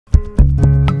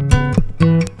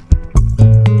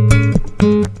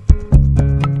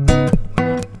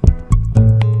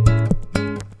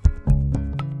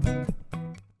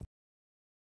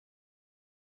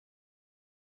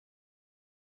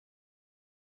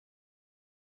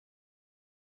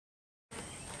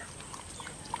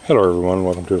Hello everyone,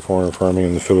 welcome to Foreign Farming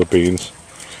in the Philippines.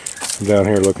 I'm down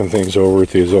here looking things over at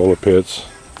the Azolla pits.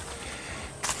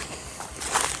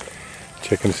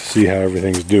 Checking to see how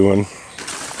everything's doing.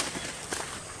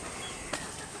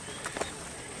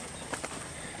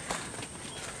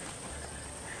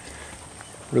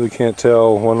 Really can't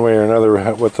tell one way or another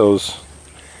what those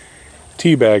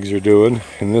tea bags are doing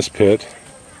in this pit.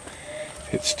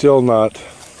 It's still not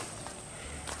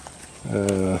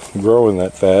growing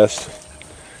that fast.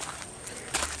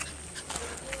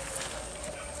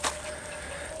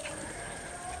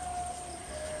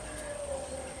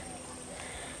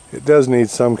 It does need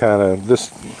some kind of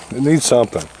it needs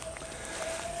something.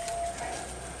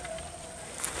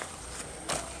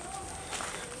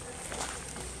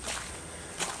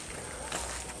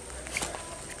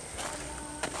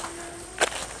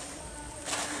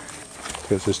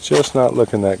 Because it's just not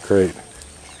looking that great.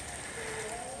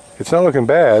 It's not looking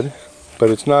bad, but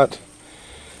it's not.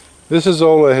 This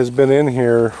Azolla has been in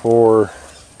here for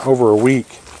over a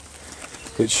week.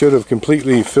 It should have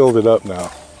completely filled it up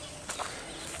now.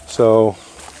 So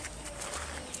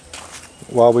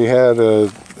while we had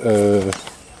a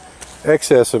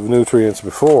excess of nutrients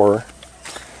before,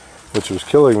 which was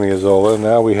killing the Azolla,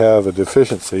 now we have a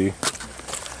deficiency,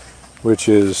 which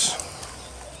is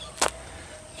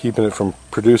keeping it from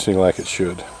producing like it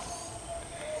should.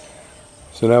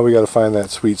 So now we got to find that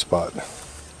sweet spot.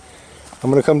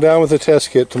 I'm going to come down with a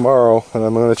test kit tomorrow, and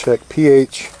I'm going to check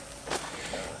pH.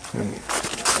 And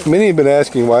many have been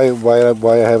asking why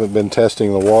I haven't been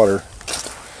testing the water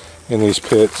in these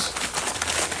pits.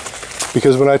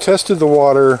 Because when I tested the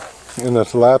water in the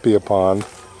tilapia pond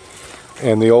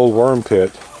and the old worm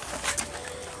pit,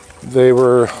 they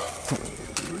were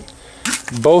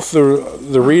both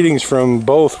the readings from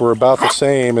both were about the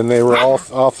same, and they were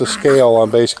off the scale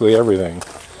on basically everything.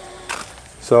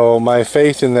 So my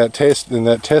faith in that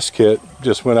test kit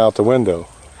just went out the window.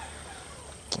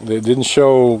 It didn't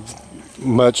show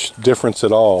much difference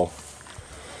at all.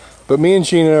 But me and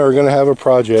Gina are going to have a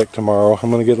project tomorrow.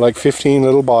 I'm going to get like 15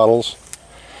 little bottles.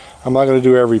 I'm not going to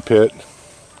do every pit.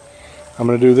 I'm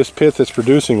going to do this pit that's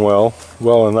producing well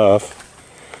enough.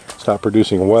 It's not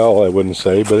producing well, I wouldn't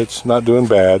say, but it's not doing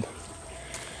bad.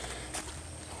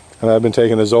 And I've been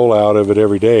taking Azolla out of it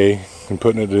every day and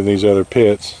putting it in these other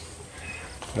pits.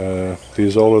 The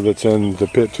Azolla that's in the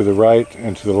pit to the right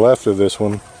and to the left of this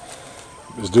one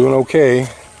is doing okay.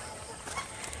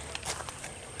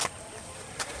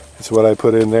 It's what I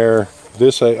put in there.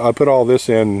 I put all this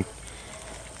in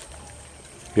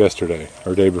yesterday,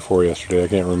 or day before yesterday, I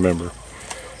can't remember.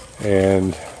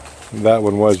 And that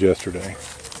one was yesterday.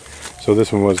 So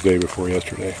this one was day before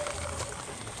yesterday.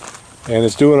 And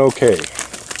it's doing okay.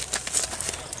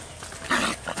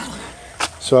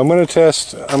 So I'm going to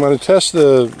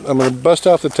bust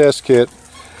out the test kit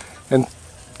and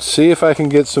see if I can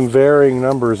get some varying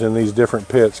numbers in these different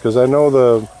pits, because I know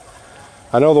the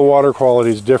water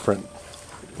quality is different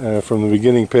from the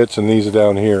beginning pits and these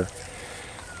down here.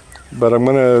 But I'm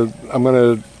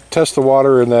gonna test the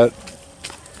water in that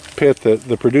pit,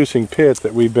 the producing pit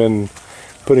that we've been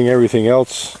putting everything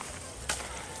else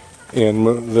in,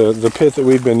 the pit that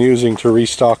we've been using to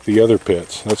restock the other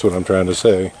pits. That's what I'm trying to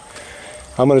say.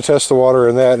 I'm going to test the water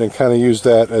in that and kind of use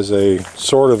that as a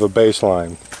sort of a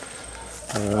baseline.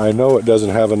 I know it doesn't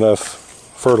have enough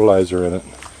fertilizer in it,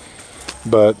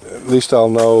 but at least I'll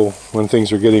know when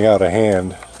things are getting out of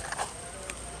hand.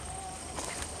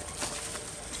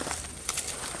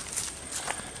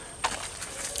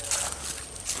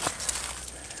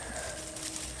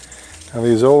 Now the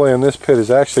Azolla in this pit is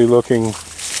actually looking,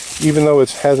 even though it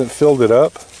hasn't filled it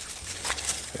up,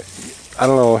 I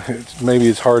don't know, maybe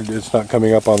it's hard, it's not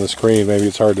coming up on the screen, maybe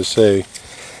it's hard to say.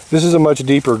 This is a much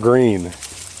deeper green.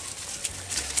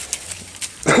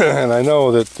 And I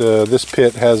know that this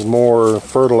pit has more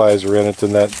fertilizer in it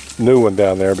than that new one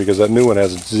down there, because that new one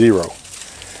has 0.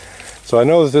 So I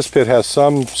know that this pit has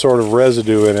some sort of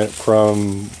residue in it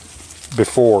from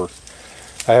before.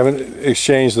 I haven't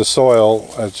exchanged the soil,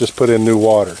 I've just put in new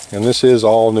water, and this is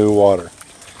all new water.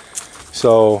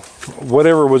 So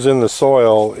whatever was in the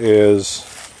soil is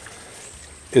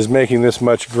making this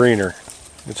much greener.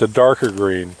 It's a darker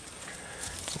green,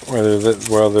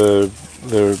 while the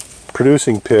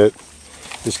producing pit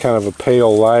is kind of a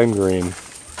pale lime green.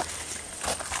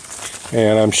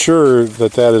 And I'm sure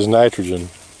that that is nitrogen.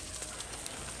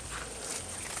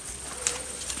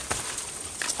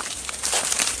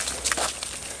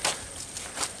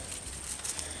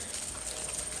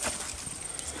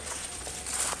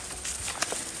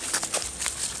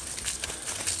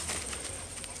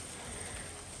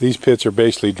 These pits are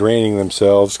basically draining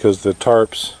themselves because the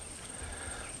tarps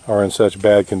are in such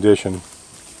bad condition.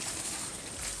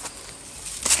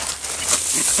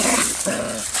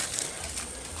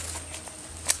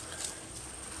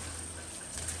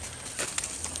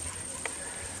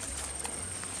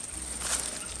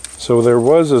 So there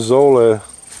was a Zola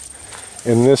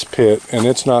in this pit, and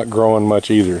it's not growing much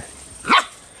either.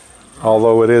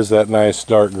 Although it is that nice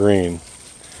dark green.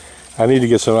 I need to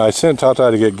get some. I sent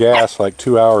Tata to get gas like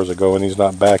 2 hours ago and he's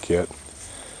not back yet.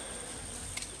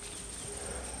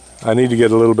 I need to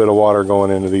get a little bit of water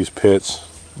going into these pits,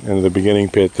 into the beginning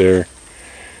pit there,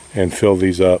 and fill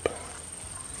these up.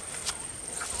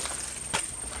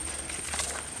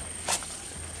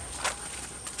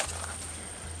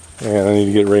 And I need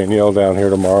to get Rainiel down here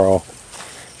tomorrow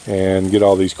and get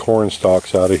all these corn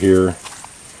stalks out of here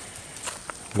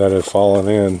that have fallen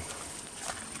in.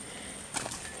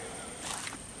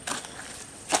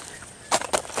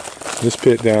 This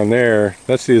pit down there,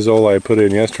 that's the Azolla I put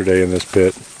in yesterday in this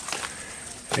pit,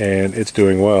 and it's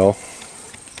doing well.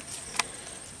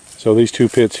 So these two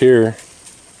pits here,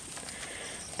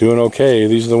 doing okay.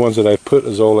 These are the ones that I put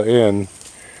Azolla in.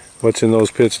 What's in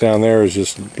those pits down there is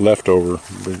just leftover,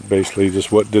 basically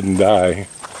just what didn't die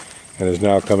and is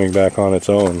now coming back on its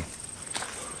own.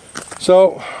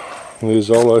 So the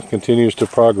Azolla continues to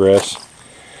progress.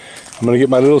 I'm going to get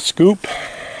my little scoop.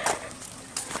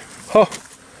 Oh,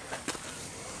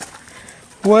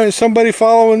 what, is somebody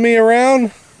following me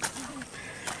around?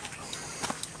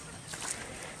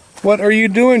 What are you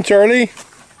doing, Charlie?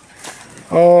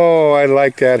 Oh, I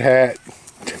like that hat.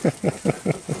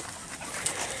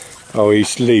 Oh, he's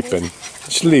sleeping.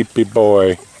 Sleepy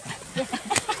boy.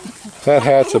 That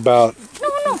hat's about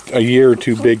a year or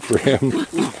two big for him.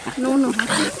 No.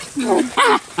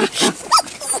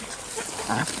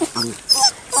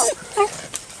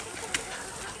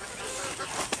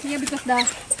 Yeah, because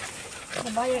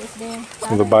the buyer is there.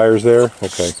 Oh, the buyer's there?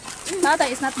 Okay. Tata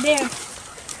is not there.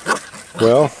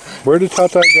 Well, where did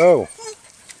Tata go?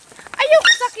 Ayaw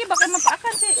ko saki, baka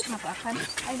mapakan si. Mapakan.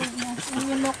 I don't know. When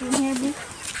you look in here,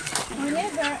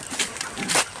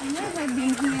 I've never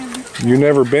been here. You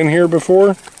never been here before?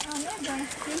 Never.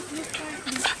 Since we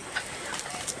started.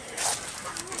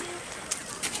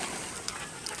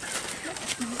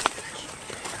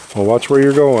 Well, watch where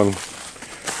you're going.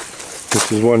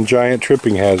 This is one giant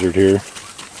tripping hazard here.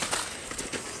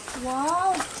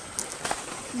 Wow.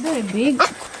 Very big.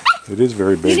 It is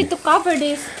very We big. need to cover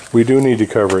this. We do need to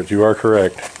cover it. You are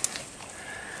correct.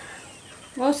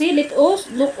 Wow, see, look all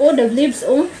the leaves.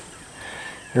 Oh.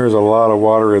 There's a lot of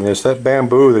water in this. That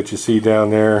bamboo that you see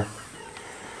down there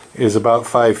is about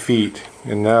 5 feet.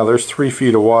 And now there's 3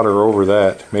 feet of water over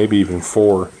that. Maybe even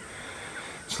 4.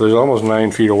 So there's almost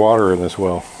 9 feet of water in this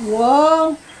well.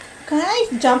 Wow. Can I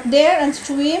jump there and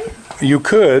swim? You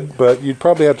could, but you'd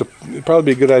probably have to. It'd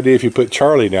probably be a good idea if you put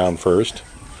Charlie down first.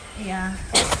 Yeah.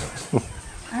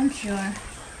 I'm sure.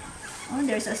 Oh,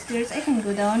 there's a stairs. I can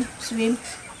go down, swim.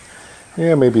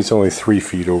 Yeah, maybe it's only 3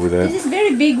 feet over that. This is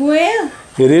very big well.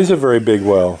 It is a very big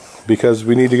well because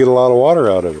we need to get a lot of water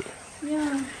out of it.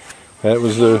 Yeah. That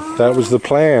was the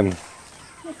plan.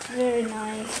 That's very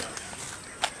nice.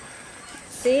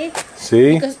 See?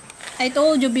 See? Because I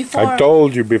told you before. I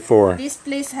told you before. This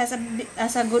place has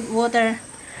a good water,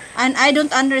 and I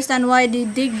don't understand why they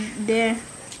dig there.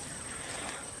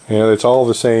 Yeah, it's all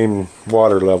the same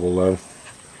water level, though.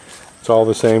 It's all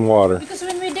the same water. Because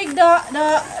when we dig the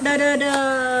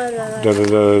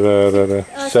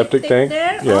Septic tank?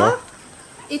 there, Yeah.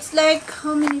 it's like,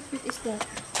 how many feet is that?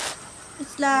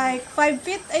 It's like 5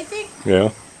 feet, I think.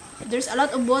 Yeah. There's a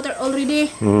lot of water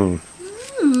already. Mm.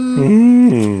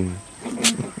 Mm.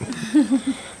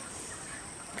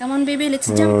 Come on, baby, let's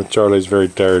Oh, jump. Charlie's very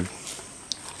tired.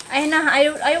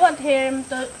 I want him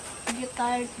to get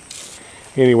tired.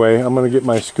 Anyway, I'm going to get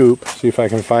my scoop, see if I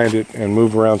can find it, and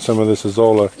move around some of this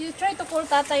Azolla. You try to call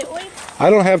Tatay. Oy. I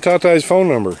don't have Tatay's phone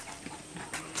number.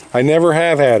 I never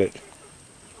have had it.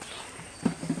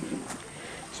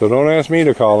 So don't ask me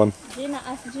to call him. Gina,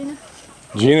 ask Gina.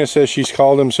 Gina says she's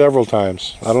called him several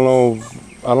times. I don't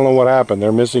know what happened.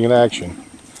 They're missing in action.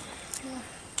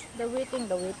 The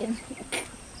waiting.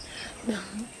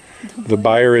 The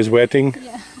buyer is wetting.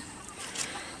 Yeah.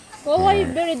 Oh, why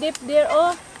very deep there?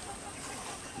 Oh.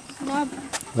 Snap.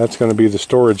 That's going to be the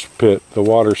storage pit, the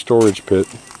water storage pit.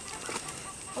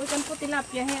 We can put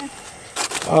tilapia here.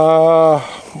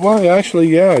 Well, actually,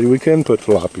 yeah, we can put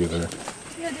tilapia there.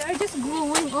 Yeah, they are just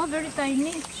growing. Oh, very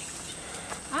tiny.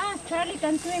 Ah, Charlie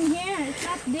can swim here. It's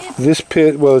not deep. This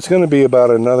pit, well, it's going to be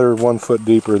about another 1 foot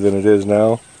deeper than it is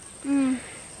now. Mm.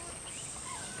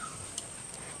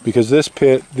 Because this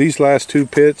pit, these last 2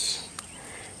 pits,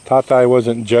 Tatai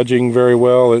wasn't judging very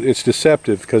well. It's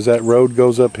deceptive because that road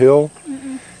goes uphill,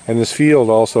 and this field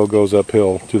also goes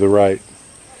uphill to the right.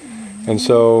 And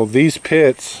so these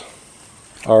pits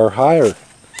are higher.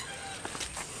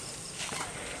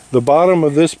 The bottom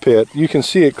of this pit, you can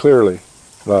see it clearly.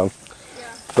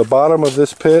 The bottom of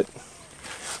this pit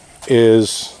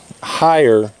is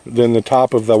higher than the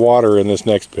top of the water in this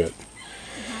next pit.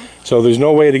 So there's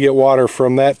no way to get water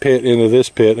from that pit into this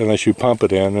pit unless you pump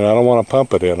it in, and I don't want to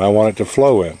pump it in. I want it to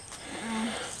flow in.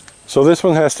 So this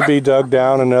one has to be dug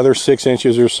down another 6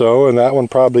 inches or so, and that one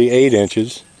probably 8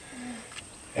 inches.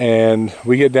 And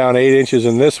we get down 8 inches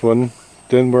in this one,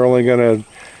 then we'll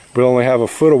only have a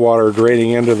foot of water draining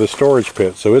into the storage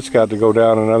pit. So it's got to go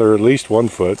down another at least 1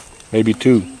 foot, maybe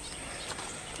 2.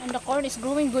 And the corn is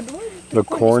growing good. The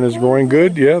corn is growing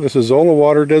good. Yeah, this Azolla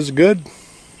water does good.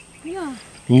 Yeah.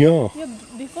 Yeah.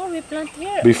 Before we plant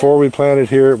here. Before we planted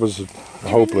here, it was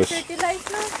hopeless.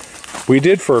 We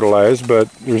did fertilize,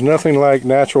 but there's nothing like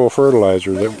natural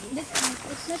fertilizer.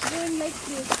 It's not growing like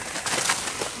this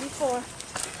before,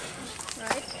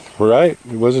 right? Right.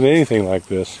 It wasn't anything like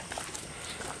this.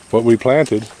 What we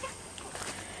planted.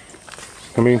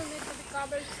 I mean,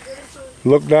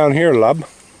 look down here, lub.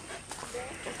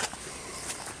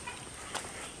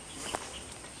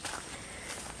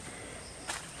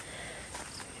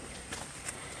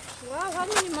 Wow, how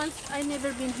many months I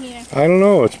never been here? I don't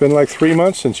know. It's been like 3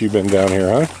 months since you've been down here,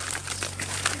 huh?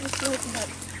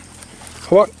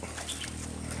 What?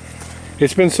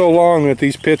 It's been so long that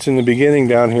these pits in the beginning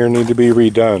down here need to be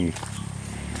redone.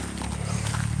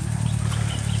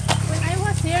 When I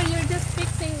was here, you're just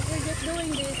doing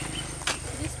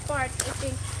this part, I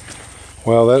think.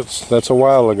 Well, that's a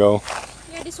while ago.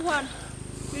 Yeah, this one.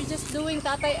 You're just doing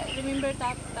tatay. Remember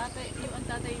tatay, you and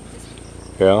tatay just.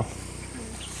 Yeah.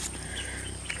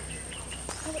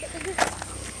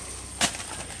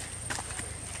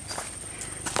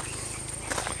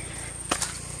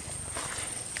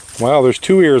 Wow, there's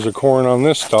 2 ears of corn on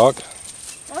this stalk.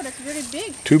 Oh, that's very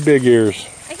big. 2 big ears.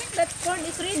 I think that corn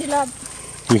is ready, love.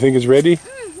 You think it's ready?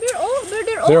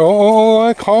 They're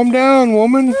old. Oh, calm down,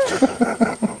 woman.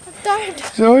 I'm tired.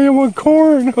 So you want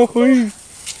corn? So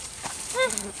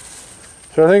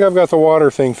I think I've got the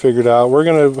water thing figured out. We're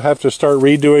going to have to start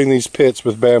redoing these pits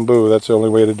with bamboo. That's the only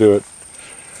way to do it.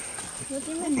 What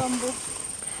do you mean bamboo?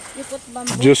 You put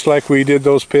bamboo? Just like we did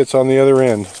those pits on the other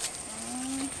end.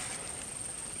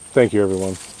 Thank you,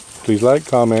 everyone. Please like,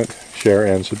 comment, share,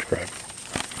 and subscribe.